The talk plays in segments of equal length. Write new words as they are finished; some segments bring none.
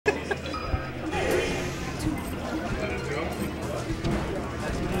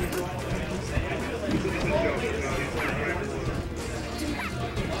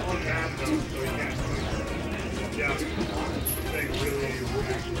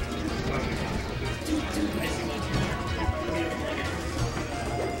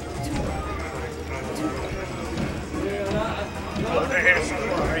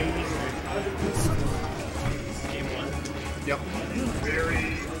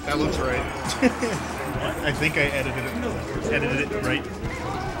That looks right. I think I edited it right.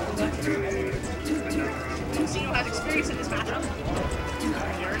 Muxedo has experience in this matchup.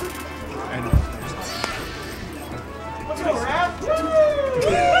 I know. Let's go, Raph!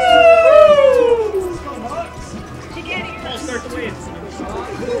 She can't hear us. Start the wave.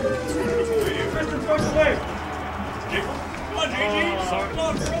 Preston, start the wave. Come on, JG. Come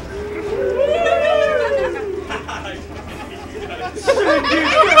on, bro.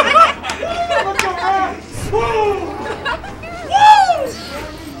 Let's go, Raph! Woo! Woo!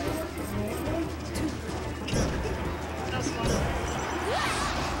 That was fun.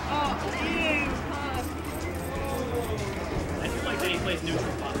 Oh, ew. I feel like then he plays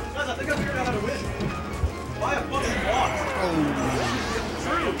neutral pop. Guys, I think I figured out how to win. Buy a fucking box. Oh.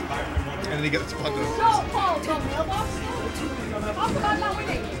 And then he gets spun to. No, Paul, the mailbox? How come I'm not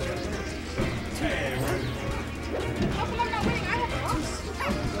winning? How come I'm not winning? I have a box.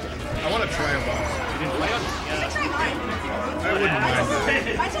 I want to try a box. You didn't play on it? Can I try mine? I wouldn't mind.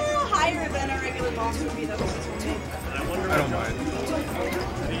 Mine's a little higher than a regular box would be, though. I don't mind.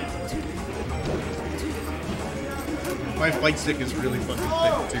 My fight stick is really fucking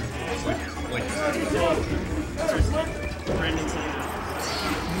thick too. It's like Brendan said no.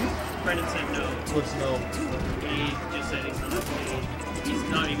 Brendan said no. what's no? He just said he's not. He's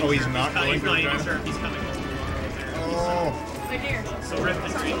not even. Oh, he's sure. not going He's to not the even draft? sure if he's coming. Oh. Right here. So rip the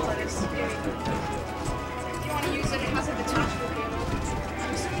Some tree. people letters. If you want to use it, it has a detachable cable.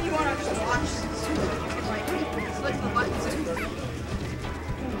 I'm assuming you want to just watch. Like, select the buttons.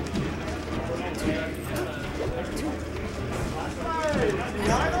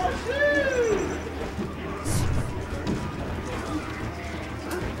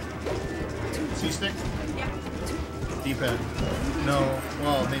 C-stick? Yeah. D-pad. No.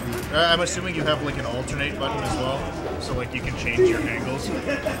 Well, maybe. I'm assuming you have like an alternate button as well, so like you can change your angles.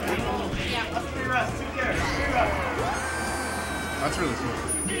 Yeah. That's really cool.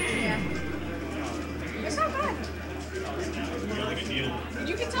 Yeah. It's not bad.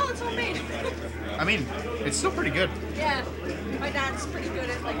 You can tell it's homemade. I mean, it's still pretty good. Yeah. My dad's pretty good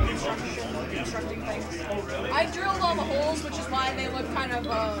at like constructing things. I drilled all the holes, which is why they look kind of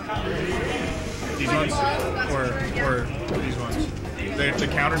These like ones, low, that's or for- yeah. these ones. The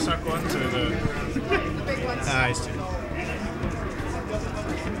countersunk ones, or the The big ones. I see.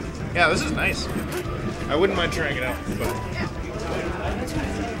 Yeah, this is nice. I wouldn't mind trying it out, but Yeah.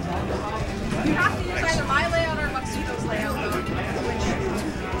 You have to use either my layout or Muxedo's layout, though.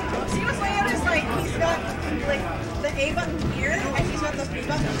 Muxedo's layout is like, he's got like the A button here, and he's got the B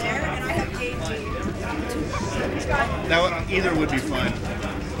button there, and I have A, T. He's got... either would be fine.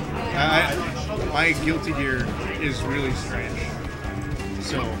 My guilty gear is really strange,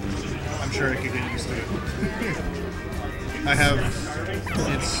 so I'm sure I could get used to it. I have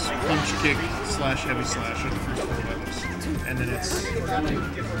it's punch, kick, slash, heavy slash at the first 4 buttons, and then it's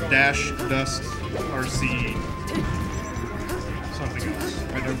dash, dust, RC, something else.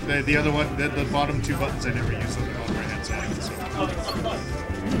 I don't, the other one, the bottom 2 buttons, I never use them on my right hand side. So.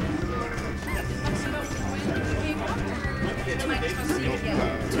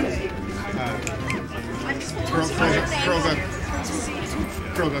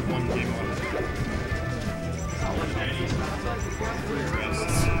 Crogunk one game on.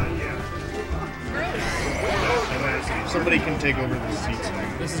 Somebody can take over the seats.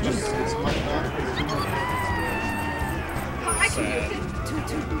 This is just it's much I can use it.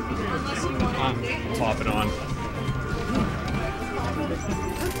 Unless you want to update. Pop it on.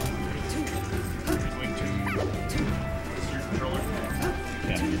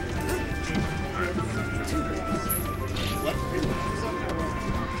 What?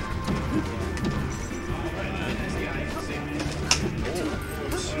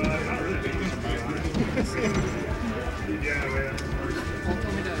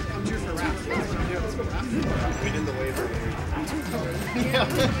 I'm due for rap. We did the wave earlier.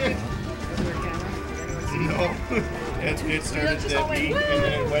 No. It started just at all went, me, and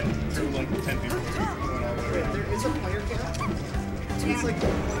then it went through like 10 people. It went all the way around. There is a player count. It's like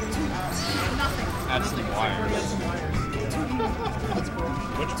Nothing. Add some wires.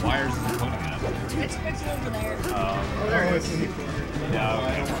 Which wires is it pointing at? It's over there. Oh, it's in the corner. Yeah, I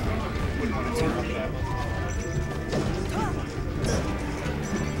don't want to. Wouldn't want to tear up that.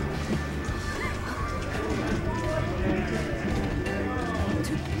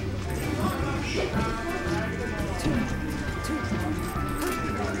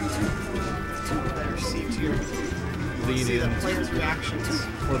 C2. Lean See the in player's reactions.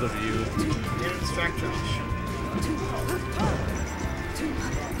 For the view. And distract Josh.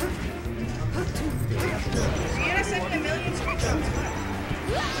 Sienna sent me a million screenshots.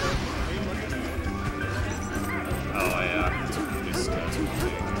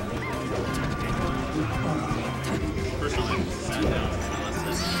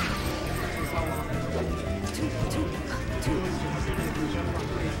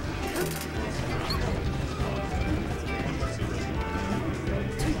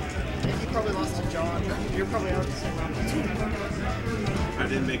 probably out the same round. I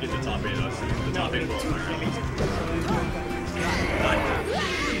didn't make it to top 8. I was the top 8 qualifier.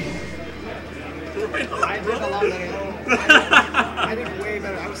 I did a lot better. I did way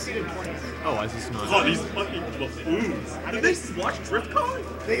better. I was seated 20th. Oh, why is this not? Oh, these fucking buffoons. Did they watch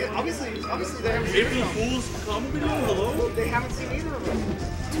DriftCon? They obviously they haven't seen April them. Fool's combo video? Hello? They haven't seen either of them.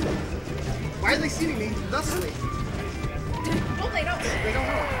 Why are they seating me thusly? Well, they don't. They don't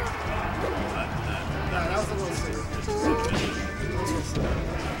know. That was a little silly.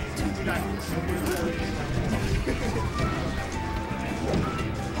 Do not.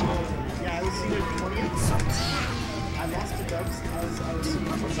 Yeah, I was seated 20th. I lost to Dubs. I was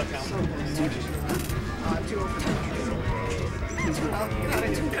What's that count? so close. 2 over. Get out of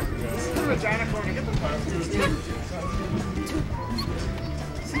here. This is the vagina corner. Get the fuck.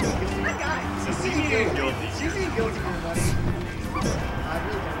 That guy. She's being guilty. She's being guilty for money. I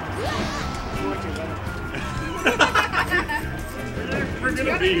really don't. We're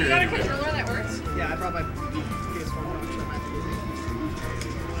gonna be You here got a anyway. controller that works? Yeah, I brought my PS4 one. I'm sure my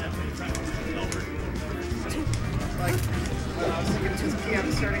like, I was thinking because PM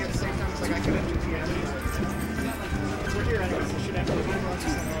starting at the same time, it's like I couldn't do PM. We're here anyways, so should have to do it.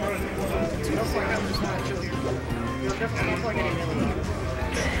 Also, I have just want to chill here. You're definitely not playing any melee.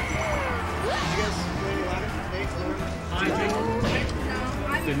 Did you guys play any ladder? Nate, Lauren? No,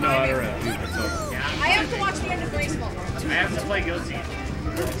 I'm Didn't know how to vibing. rap. I have to watch the end of Graceful. I have to play Guilty.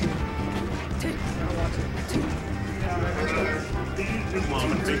 Come on, I'm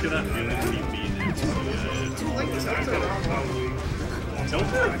gonna think of that feeling when you beat it. Like, this episode around one.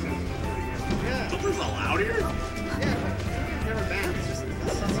 Tilted? Yeah. Tilted's allowed here? Yeah. Never banned. It's just,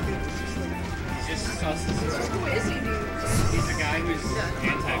 it's just like, He's just sus. Who is he, dude? He's a guy who's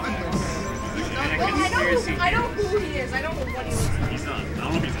anti-vax. And a Well, conspiracy I know who he is. I don't know what he looks like. He's not. I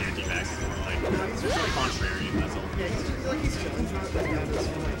don't know if he's anti-vax. He's more like contrary. That's all. yeah, he's just like, he's chill. He's not that bad.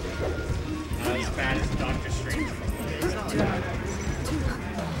 Not as bad as Doctor Strange. He's not bad.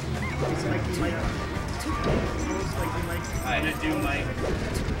 He's like, he might. Almost like he might. I'm gonna do my.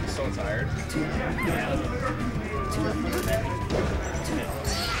 So tired.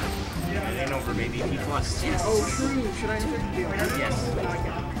 Getting over maybe B+. Yes. Oh, true. Should I enter? Yes. No, I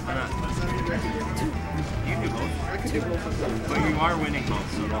can't. Why not? You can do both. I could do both of them. But you are winning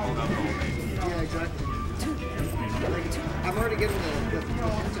both, so don't hold out the whole thing. Yeah, exactly. Like, I'm already getting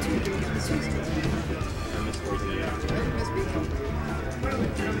the season. I miss being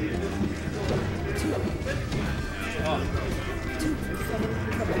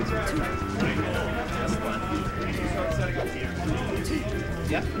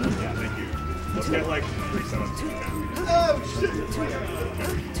Yeah, thank you. Let's get like 3 setups. oh, shit!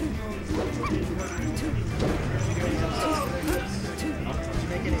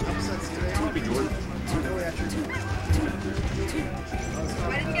 Make any upsets today? Probably Jordan. Oh, yeah, true.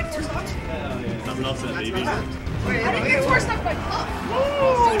 I didn't get forced off. Nothing else in it, baby. Wait, I didn't get forced off by fuck.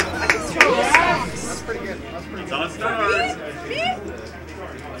 I can throw That's socks. pretty good. That's pretty That's good. how it starts. Me?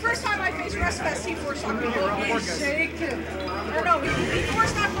 First time I faced Rest he forced off me. Sheik. Or no, he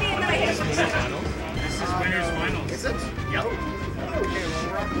forced off me and then I hit him. This is winner's finals. Is it? Yep. Okay, well,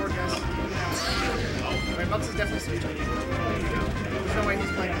 we're off the board, guys. Wait, Mux is definitely switching. There's no way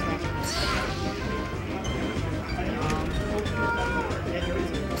he's playing this match.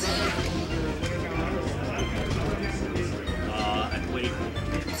 I played.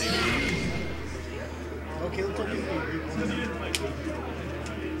 Okay, let's talk to you.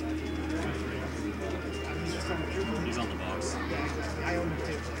 He's on the box. I own it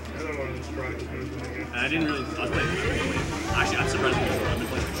too. And I didn't really. I was playing. Actually, I'm surprised because I've been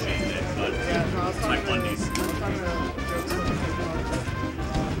playing some shit today, but Yeah, no, I was it's my talking to fundies. jokes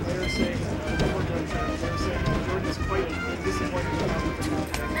they were saying, they were saying that Jordan is quite disappointed with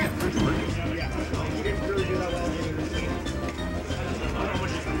yeah, he didn't really do that well in the game.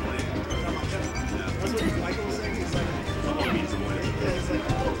 That's what Michael was saying. He's like, yeah, he's like,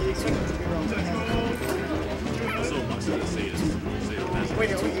 he expected to be wrong. Also, Muxedo Sadist. Wait,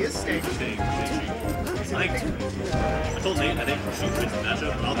 no, he is staying. Staying. I told Nate I think Sheik wins the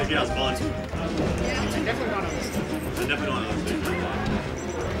matchup, but I don't think he has fun. Definitely not on this stuff. I definitely don't have this.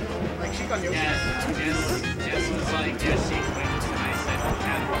 Like, Sheik on Yoshi. Jess was like, yes, she wins. And I said,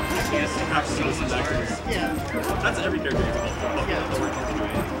 yes, Have to listen back to her. Yeah. That's every character gets booked up. Yeah. The word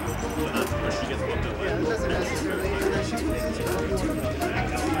continuing. But that's where she gets booked up. Yeah, it doesn't necessarily mean that she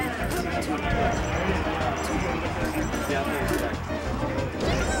loses.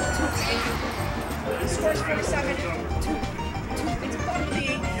 He scores 47. It's bubbly.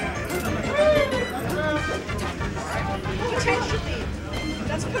 Potentially.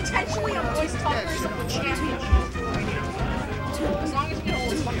 That's potentially a voice talkers of the champion.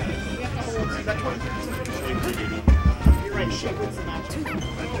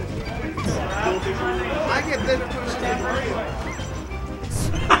 and then Toast and Mario.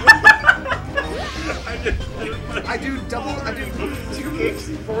 I do 2 kicks,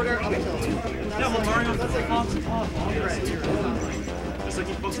 forward air, up tilt. Yeah, well, Mario does like off. You're right. It's like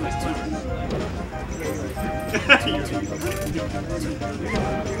he books nice too.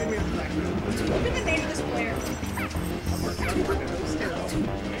 Look at the name of this player.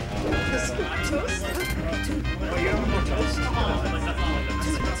 Toast? Oh, you don't know Toast?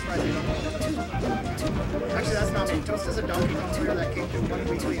 Actually, that's not me. Toast is a Donkey Kong player that came to 1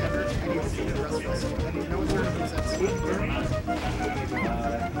 weekly ever, and he defeated the rest of us. And no one's heard of him since. Do you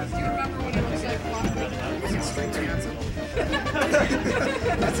remember what he looks like? He's extremely handsome.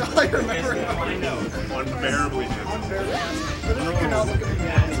 That's all I remember. I know. Unbearably handsome. Unbearably handsome. Literally cannot look at him.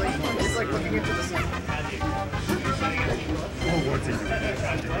 It's like looking into the sun. Oh, what's he?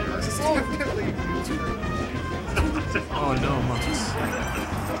 It's definitely. Oh no, Mux.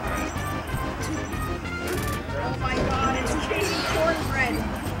 Oh my god, it's Katie Cornbread.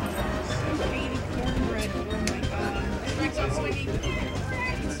 Katie Cornbread, oh my god. Rex on swinging.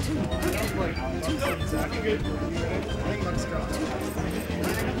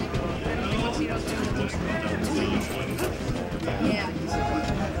 Yeah.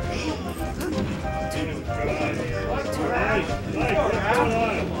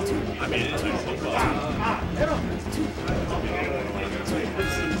 I mean, it's like so far.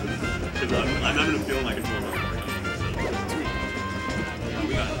 I'm not even feeling like a control.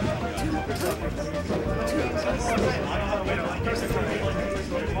 We got it.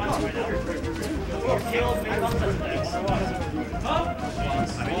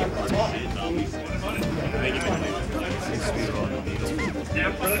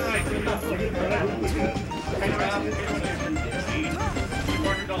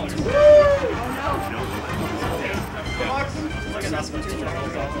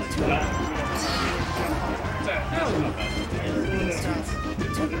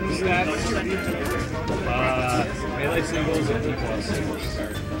 Melee singles and D+. I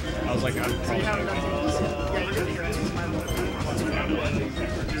was like, I'm probably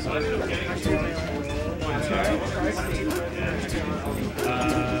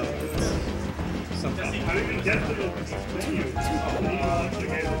something. How did we get to the menu?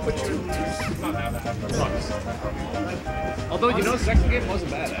 Although, you know, the second game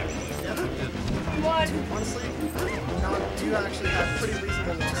wasn't bad, actually. What? Honestly, do you actually have pretty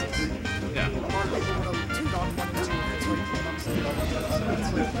reasonable losses? Yeah. A lot of people would have gone 1 and 2 if it's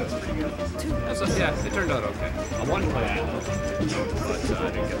like that's pretty good. Yeah, it turned out okay. I wanted to play that, but I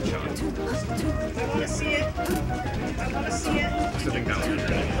didn't get a shot. I want to see it. I want to see it. Sitting down here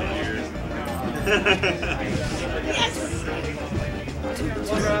for years. Yes!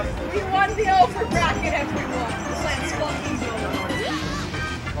 We won the over bracket, everyone. Let's fucking go.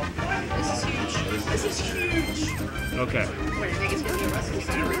 This is huge. This is huge. Okay. Wait, you think it's going to be a wrestling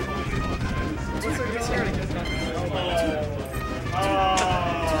series? What's their good starting?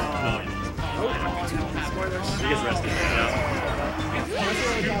 He gets rested.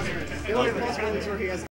 The only possibilities where he has